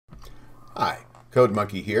Hi, Code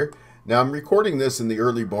Monkey here. Now I'm recording this in the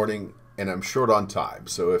early morning and I'm short on time,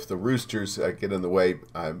 so if the roosters get in the way,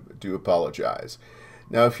 I do apologize.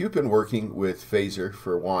 Now if you've been working with Phaser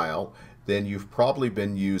for a while, then you've probably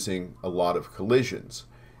been using a lot of collisions.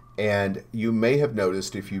 And you may have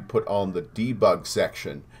noticed if you put on the debug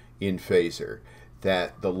section in Phaser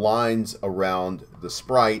that the lines around the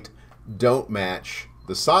sprite don't match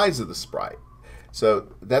the size of the sprite.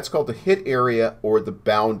 So that's called the hit area or the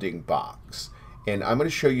bounding box. And I'm going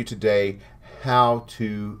to show you today how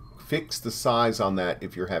to fix the size on that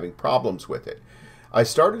if you're having problems with it. I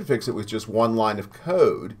started to fix it with just one line of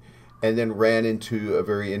code and then ran into a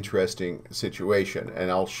very interesting situation.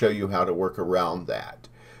 And I'll show you how to work around that.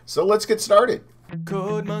 So let's get started.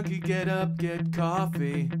 Code Monkey, get up, get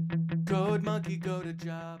coffee. Code Monkey, go to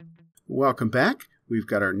job. Welcome back. We've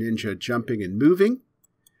got our ninja jumping and moving.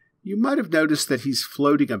 You might have noticed that he's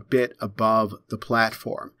floating a bit above the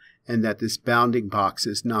platform and that this bounding box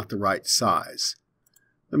is not the right size.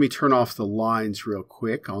 Let me turn off the lines real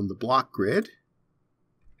quick on the block grid.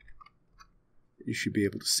 You should be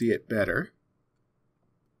able to see it better.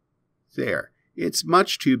 There. It's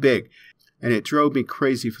much too big, and it drove me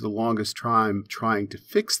crazy for the longest time trying to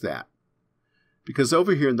fix that. Because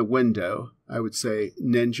over here in the window, I would say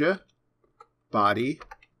ninja, body,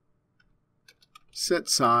 set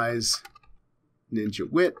size, ninja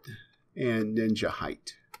width, and ninja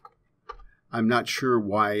height. I'm not sure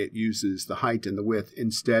why it uses the height and the width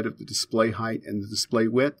instead of the display height and the display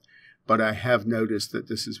width, but I have noticed that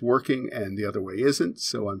this is working and the other way isn't,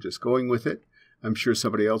 so I'm just going with it. I'm sure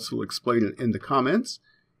somebody else will explain it in the comments.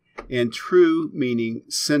 And true meaning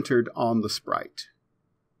centered on the sprite.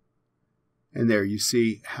 And there you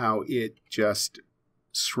see how it just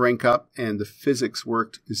shrank up and the physics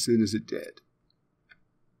worked as soon as it did.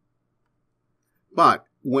 But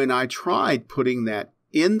when I tried putting that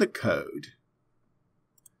in the code,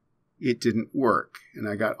 it didn't work, and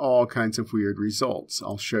I got all kinds of weird results.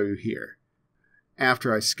 I'll show you here.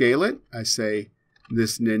 After I scale it, I say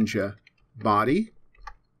this ninja body,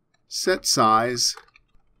 set size,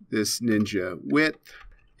 this ninja width,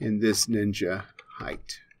 and this ninja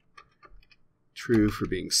height. True for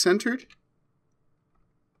being centered.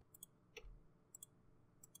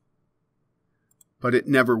 But it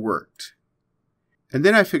never worked. And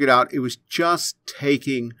then I figured out it was just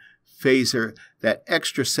taking Phaser that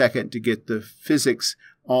extra second to get the physics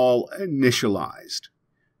all initialized.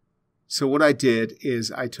 So what I did is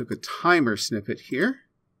I took a timer snippet here,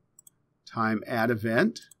 time add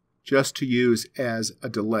event, just to use as a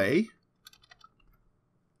delay.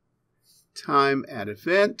 Time add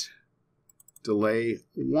event, delay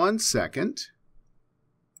 1 second,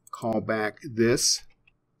 call back this,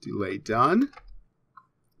 delay done,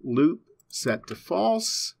 loop set to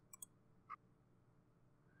false.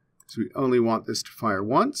 So we only want this to fire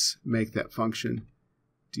once. Make that function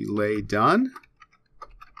delay done.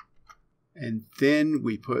 And then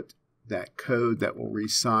we put that code that will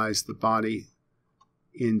resize the body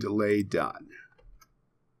in delay done.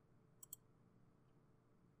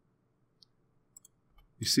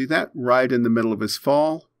 You see that? Right in the middle of his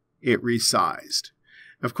fall, it resized.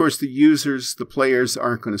 Of course, the users, the players,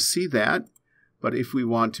 aren't going to see that. But if we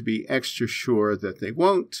want to be extra sure that they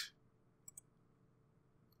won't,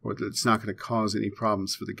 or that it's not going to cause any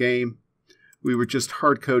problems for the game, we were just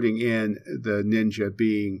hard coding in the ninja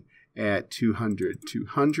being at 200,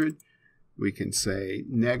 200. We can say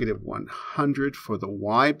 -100 for the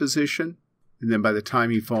Y position, and then by the time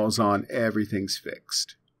he falls on, everything's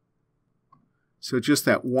fixed. So just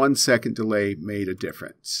that 1 second delay made a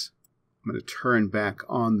difference. I'm going to turn back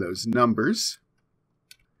on those numbers.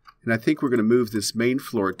 And I think we're going to move this main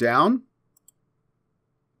floor down,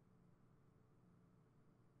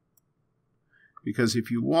 because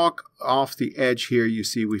if you walk off the edge here, you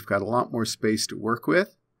see we've got a lot more space to work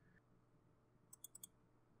with.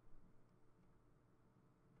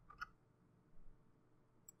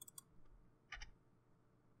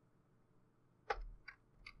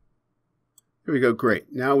 There we go,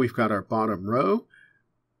 great. Now we've got our bottom row.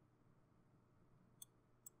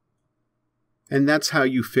 And that's how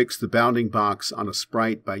you fix the bounding box on a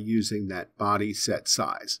sprite by using that body set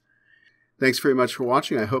size. Thanks very much for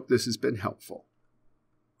watching. I hope this has been helpful.